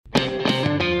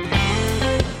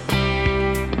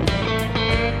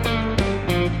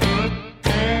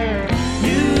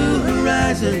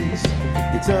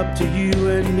it's up to you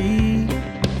and me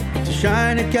to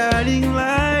shine a guiding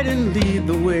light and lead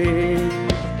the way.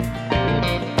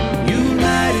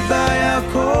 United by our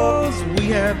cause, we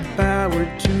have the power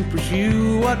to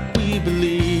pursue what we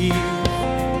believe.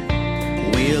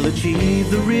 We'll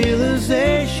achieve the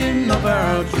realization of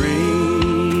our dreams.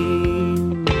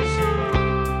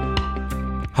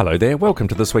 Hello there, welcome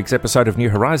to this week's episode of New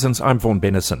Horizons. I'm Vaughan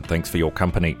Bennison, thanks for your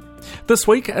company. This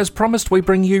week, as promised, we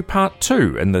bring you part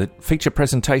 2 in the feature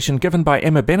presentation given by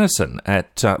Emma Bennison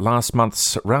at last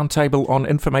month's Roundtable on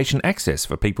Information Access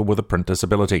for People with a Print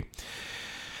Disability.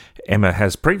 Emma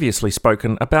has previously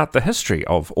spoken about the history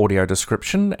of audio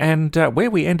description, and where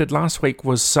we ended last week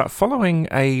was following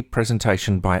a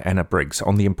presentation by Anna Briggs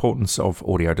on the importance of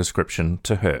audio description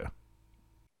to her.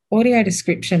 Audio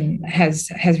description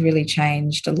has really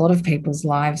changed a lot of people's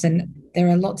lives, and there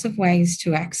are lots of ways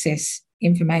to access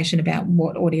information about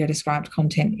what audio described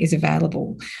content is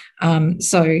available.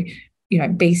 BCA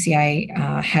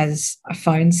has a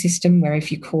phone system where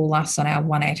if you call us on our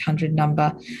 1-800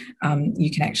 number,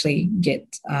 you can actually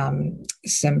get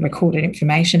some recorded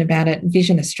information about it.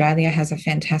 Vision Australia has a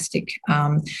fantastic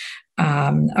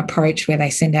approach where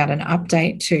they send out an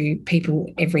update to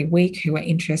people every week who are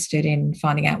interested in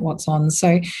finding out what's on.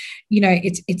 So,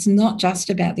 it's not just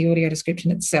about the audio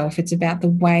description itself, it's about the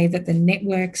way that the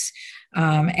networks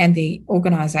and the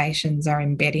organisations are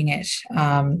embedding it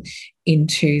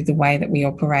into the way that we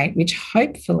operate, which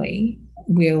hopefully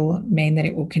will mean that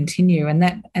it will continue. And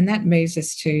that moves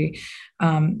us to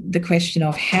the question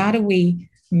of how do we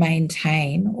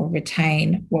maintain or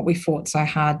retain what we fought so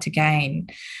hard to gain?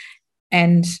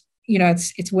 And,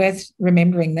 it's worth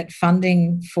remembering that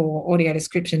funding for audio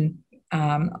description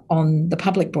on the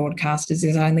public broadcasters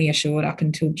is only assured up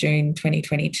until June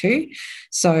 2022.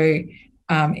 So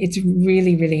it's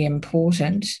really, really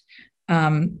important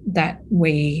that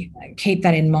we keep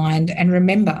that in mind and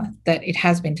remember that it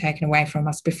has been taken away from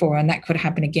us before and that could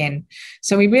happen again.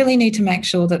 So we really need to make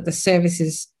sure that the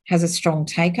service has a strong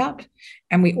take-up,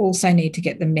 and we also need to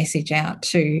get the message out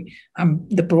to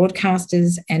the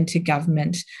broadcasters and to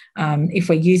government. If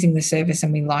we're using the service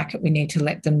and we like it, we need to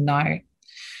let them know.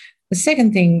 The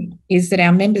second thing is that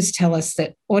our members tell us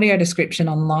that audio description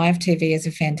on live TV is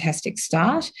a fantastic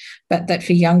start, but that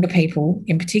for younger people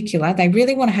in particular, they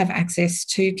really want to have access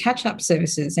to catch-up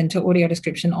services and to audio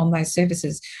description on those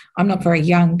services. I'm not very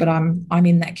young, but I'm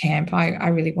in that camp. I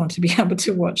really want to be able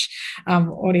to watch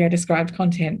audio described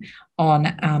content on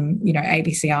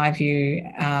ABC iView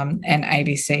and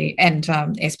ABC and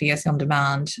SBS On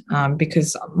Demand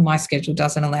because my schedule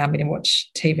doesn't allow me to watch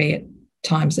TV at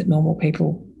times that normal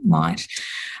people might.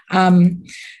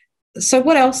 So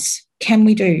what else can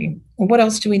we do? Or what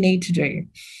else do we need to do?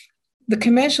 The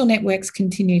commercial networks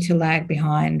continue to lag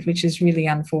behind, which is really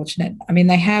unfortunate. I mean,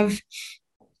 they have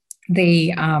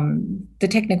the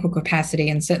technical capacity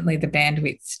and certainly the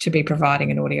bandwidth to be providing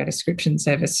an audio description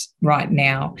service right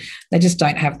now. They just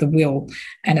don't have the will,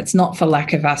 and it's not for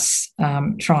lack of us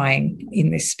trying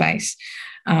in this space.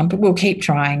 But we'll keep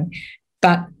trying.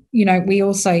 But we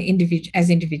also, as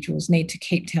individuals, need to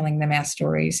keep telling them our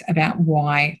stories about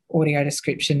why audio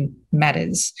description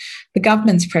matters. The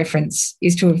government's preference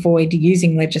is to avoid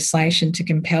using legislation to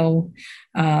compel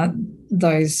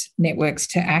those networks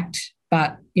to act,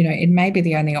 but, it may be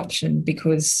the only option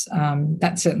because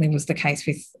that certainly was the case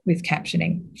with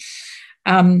captioning.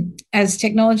 As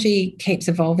technology keeps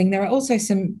evolving, there are also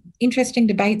some interesting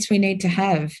debates we need to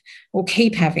have or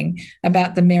keep having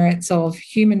about the merits of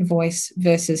human voice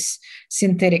versus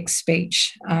synthetic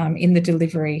speech in the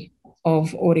delivery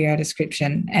of audio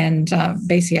description. And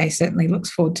BCA certainly looks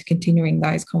forward to continuing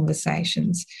those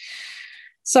conversations.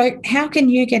 So how can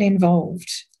you get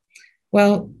involved?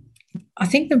 Well, I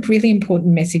think the really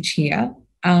important message here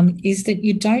is that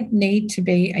you don't need to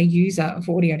be a user of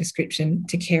audio description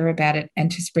to care about it and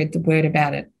to spread the word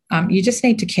about it. You just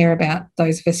need to care about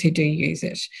those of us who do use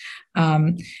it.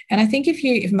 And I think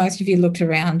if most of you looked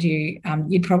around you,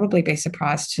 you'd probably be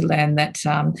surprised to learn that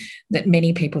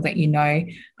many people that they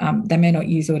may not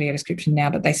use audio description now,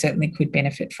 but they certainly could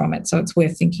benefit from it. So it's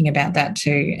worth thinking about that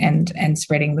too and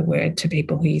spreading the word to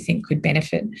people who you think could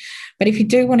benefit. But if you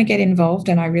do want to get involved,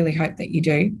 and I really hope that you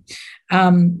do,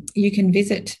 you can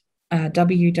visit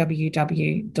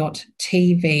www.tv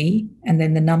and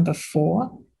then the number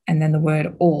 4 and then the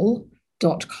word all.com.au.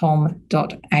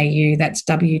 That's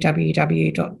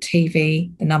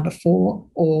www.tv, the number 4,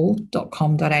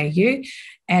 all.com.au.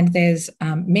 And there's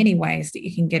many ways that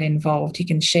you can get involved. You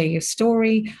can share your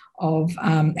story of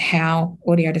how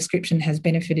audio description has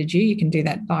benefited you, you can do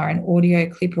that via an audio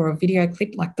clip or a video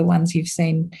clip like the ones you've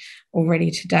seen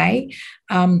already today.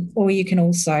 Or you can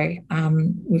also,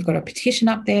 we've got a petition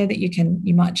up there that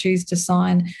you might choose to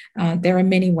sign. There are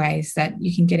many ways that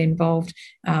you can get involved.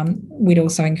 We'd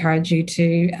also encourage you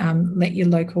to let your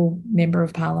local member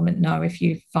of parliament know if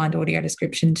you find audio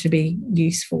description to be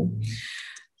useful.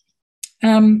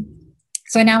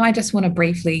 So now I just want to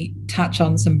briefly touch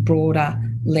on some broader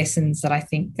lessons that I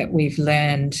think that we've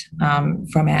learned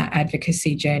from our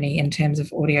advocacy journey in terms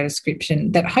of audio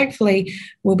description that hopefully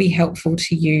will be helpful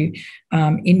to you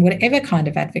in whatever kind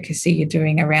of advocacy you're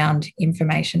doing around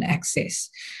information access.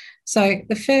 So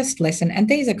the first lesson, and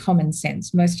these are common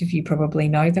sense, most of you probably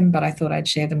know them, but I thought I'd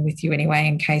share them with you anyway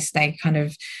in case they kind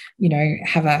of,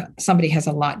 somebody has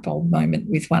a light bulb moment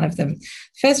with one of them.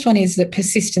 First one is that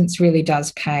persistence really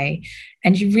does pay,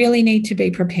 and you really need to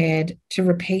be prepared to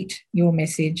repeat your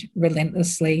message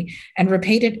relentlessly and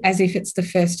repeat it as if it's the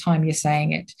first time you're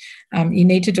saying it. You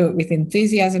need to do it with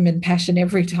enthusiasm and passion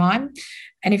every time.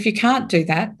 And if you can't do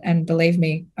that, and believe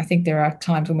me, I think there are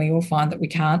times when we all find that we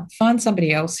can't, find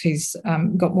somebody else who's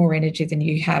got more energy than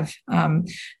you have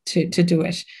to do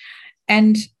it.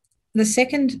 And the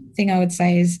second thing I would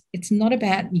say is it's not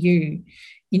about you.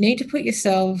 You need to put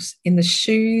yourselves in the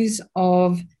shoes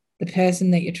of the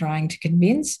person that you're trying to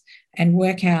convince and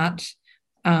work out,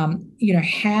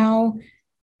 how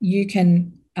you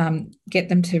can get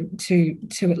them to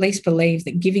at least believe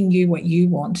that giving you what you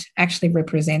want actually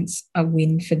represents a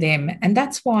win for them. And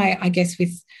that's why I guess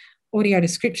with audio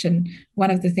description, one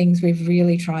of the things we've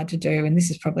really tried to do, and this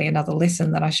is probably another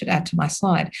lesson that I should add to my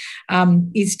slide,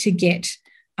 is to get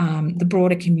the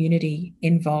broader community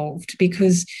involved,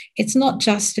 because it's not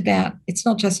just about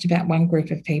one group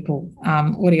of people.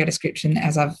 Audio description,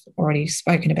 as I've already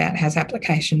spoken about, has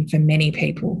application for many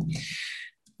people.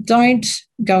 Don't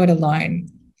go it alone.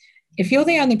 If you're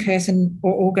the only person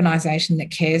or organisation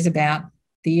that cares about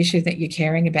the issue that you're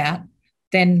caring about,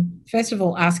 then first of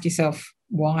all, ask yourself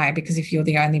why, because if you're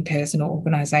the only person or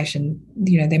organisation,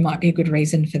 there might be a good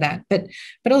reason for that. But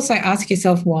also ask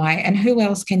yourself why, and who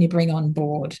else can you bring on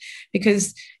board?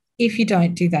 Because if you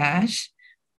don't do that,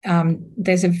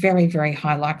 there's a very, very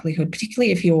high likelihood,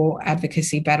 particularly if your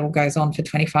advocacy battle goes on for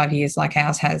 25 years like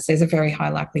ours has, there's a very high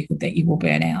likelihood that you will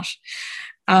burn out.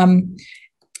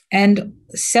 And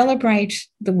celebrate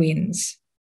the wins.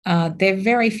 They're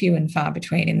very few and far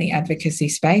between in the advocacy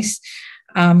space,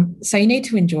 so you need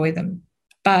to enjoy them.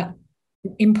 But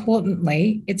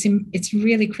importantly, it's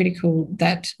really critical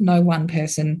that no one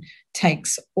person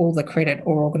takes all the credit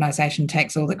or organisation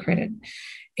takes all the credit.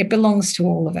 It belongs to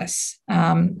all of us.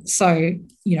 So,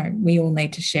 we all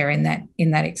need to share in that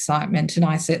excitement. And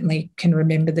I certainly can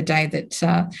remember the day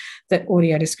that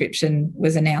audio description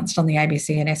was announced on the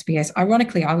ABC and SBS.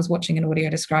 Ironically, I was watching an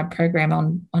audio described program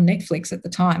on Netflix at the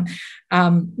time,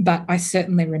 but I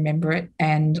certainly remember it.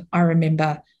 And I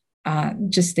remember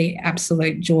just the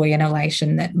absolute joy and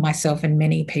elation that myself and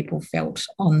many people felt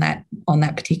on that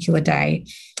particular day.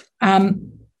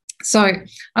 So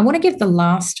I want to give the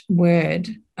last word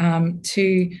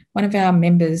to one of our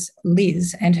members,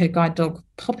 Liz, and her guide dog,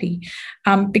 Poppy,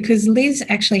 because Liz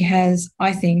actually has,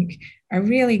 I think, a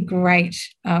really great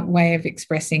way of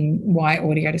expressing why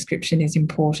audio description is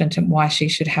important and why she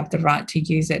should have the right to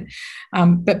use it.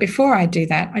 But before I do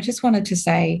that, I just wanted to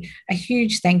say a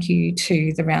huge thank you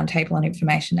to the Roundtable on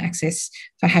Information Access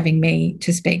for having me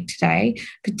to speak today.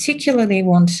 Particularly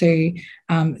want to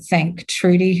thank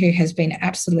Trudy, who has been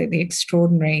absolutely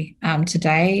extraordinary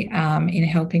today in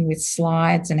helping with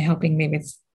slides and helping me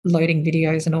with loading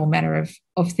videos and all manner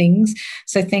of things.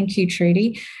 So thank you,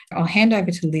 Trudy. I'll hand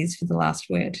over to Liz for the last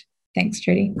word. Thanks,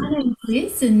 Trudy. My name's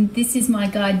Liz, and this is my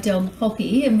guide dog,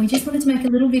 Poppy, and we just wanted to make a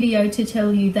little video to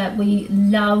tell you that we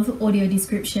love audio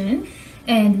description,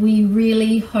 and we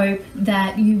really hope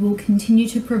that you will continue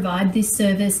to provide this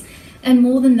service, and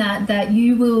more than that, that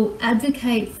you will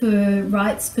advocate for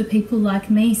rights for people like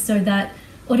me, so that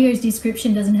audio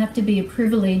description doesn't have to be a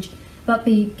privilege, but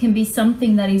can be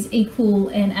something that is equal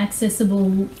and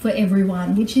accessible for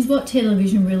everyone, which is what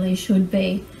television really should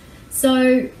be.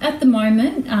 So at the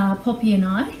moment, Poppy and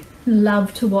I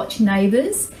love to watch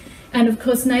Neighbours, and of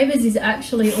course Neighbours is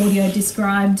actually audio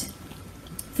described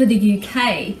for the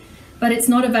UK, but it's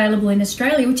not available in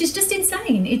Australia, which is just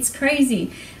insane. It's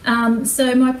crazy.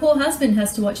 So my poor husband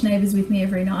has to watch Neighbours with me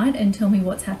every night and tell me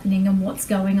what's happening and what's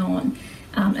going on,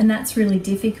 and that's really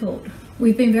difficult.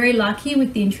 We've been very lucky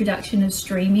with the introduction of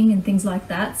streaming and things like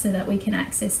that, so that we can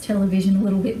access television a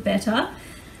little bit better.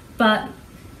 But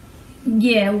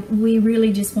we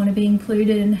really just want to be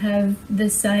included and have the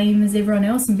same as everyone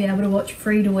else and be able to watch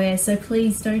free to air. So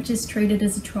please don't just treat it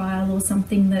as a trial or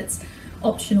something that's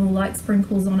optional like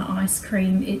sprinkles on ice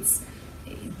cream. It's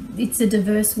a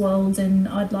diverse world, and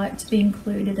I'd like to be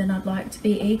included, and I'd like to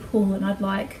be equal, and I'd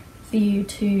like for you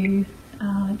to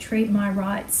treat my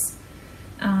rights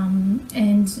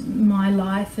and my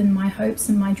life and my hopes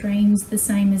and my dreams the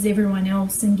same as everyone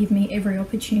else, and give me every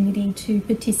opportunity to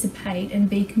participate and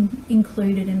be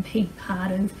included and be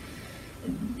part of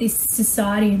this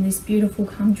society and this beautiful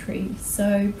country.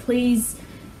 So please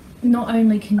not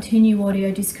only continue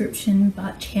audio description,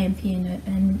 but champion it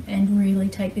and really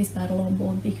take this battle on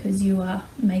board, because you are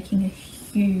making a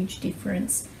huge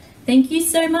difference. Thank you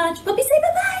so much. Poppy, say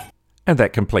bye-bye. And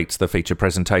that completes the feature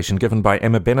presentation given by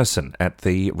Emma Bennison at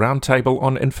the Roundtable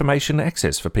on Information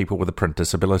Access for People with a Print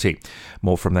Disability.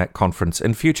 More from that conference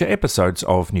in future episodes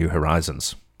of New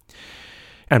Horizons.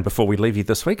 And before we leave you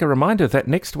this week, a reminder that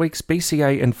next week's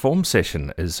BCA Inform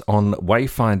session is on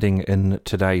wayfinding in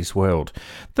today's world.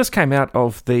 This came out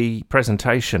of the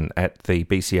presentation at the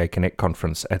BCA Connect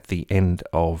conference at the end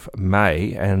of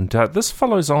May, and this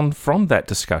follows on from that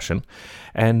discussion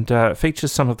and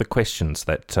features some of the questions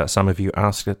that some of you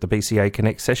asked at the BCA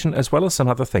Connect session, as well as some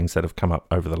other things that have come up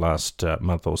over the last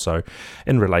month or so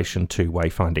in relation to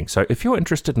wayfinding. So if you're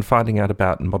interested in finding out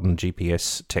about modern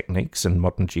GPS techniques and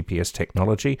modern GPS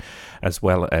technology, as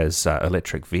well as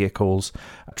electric vehicles,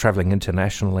 travelling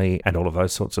internationally and all of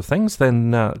those sorts of things,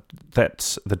 then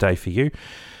that's the day for you.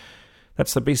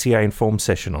 That's the BCA Inform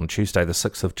session on Tuesday the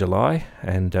 6th of July,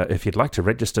 and if you'd like to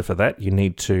register for that, you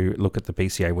need to look at the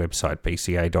BCA website,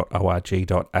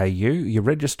 bca.org.au. You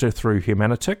register through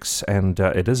Humanitix, and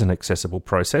it is an accessible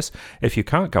process. If you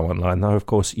can't go online, though, of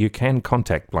course, you can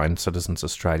contact Blind Citizens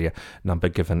Australia, number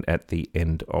given at the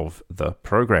end of the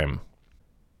program.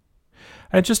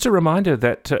 And just a reminder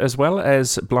that as well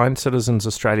as Blind Citizens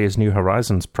Australia's New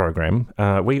Horizons program,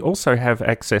 we also have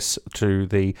access to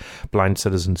the Blind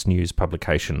Citizens News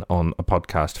publication on a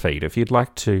podcast feed. If you'd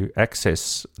like to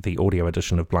access the audio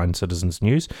edition of Blind Citizens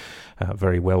News,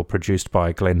 very well produced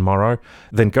by Glenn Morrow,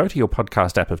 then go to your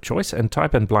podcast app of choice and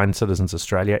type in Blind Citizens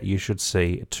Australia. You should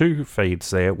see two feeds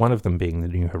there, one of them being the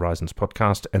New Horizons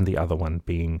podcast and the other one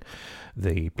being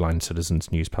the Blind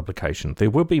Citizens News publication. There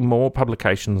will be more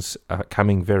publications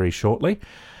coming very shortly.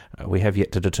 We have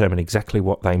yet to determine exactly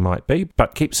what they might be,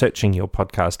 but keep searching your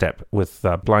podcast app with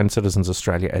Blind Citizens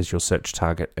Australia as your search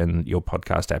target in your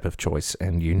podcast app of choice,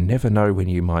 and you never know when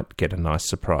you might get a nice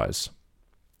surprise.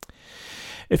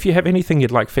 If you have anything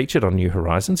you'd like featured on New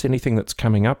Horizons, anything that's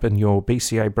coming up in your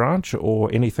BCA branch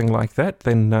or anything like that,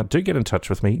 then do get in touch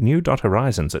with me.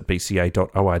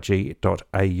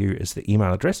 new.horizons@bca.org.au is the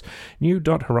email address.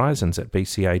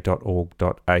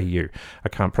 new.horizons@bca.org.au. I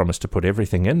can't promise to put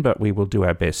everything in, but we will do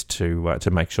our best to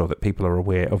make sure that people are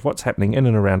aware of what's happening in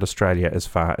and around Australia as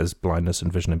far as blindness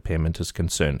and vision impairment is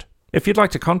concerned. If you'd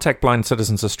like to contact Blind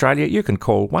Citizens Australia, you can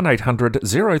call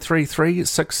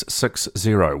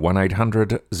 1-800-033-660,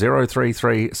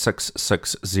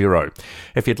 1-800-033-660.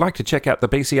 If you'd like to check out the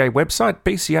BCA website,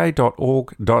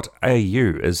 bca.org.au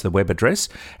is the web address,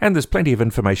 and there's plenty of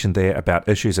information there about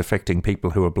issues affecting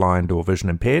people who are blind or vision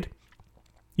impaired.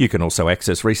 You can also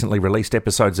access recently released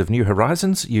episodes of New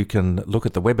Horizons. You can look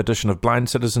at the web edition of Blind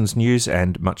Citizens News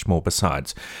and much more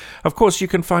besides. Of course, you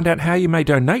can find out how you may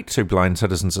donate to Blind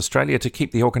Citizens Australia to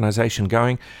keep the organisation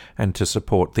going and to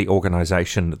support the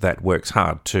organisation that works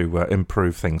hard to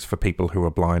improve things for people who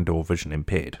are blind or vision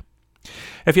impaired.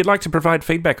 If you'd like to provide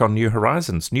feedback on New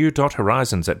Horizons,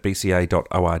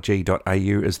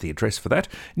 new.horizons@bca.org.au is the address for that.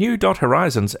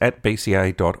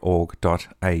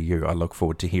 new.horizons@bca.org.au. I look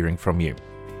forward to hearing from you.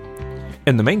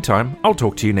 In the meantime, I'll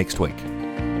talk to you next week.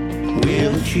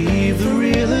 We'll achieve the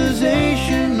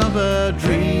realization of our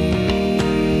dreams,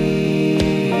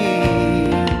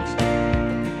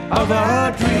 of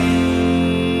our dreams.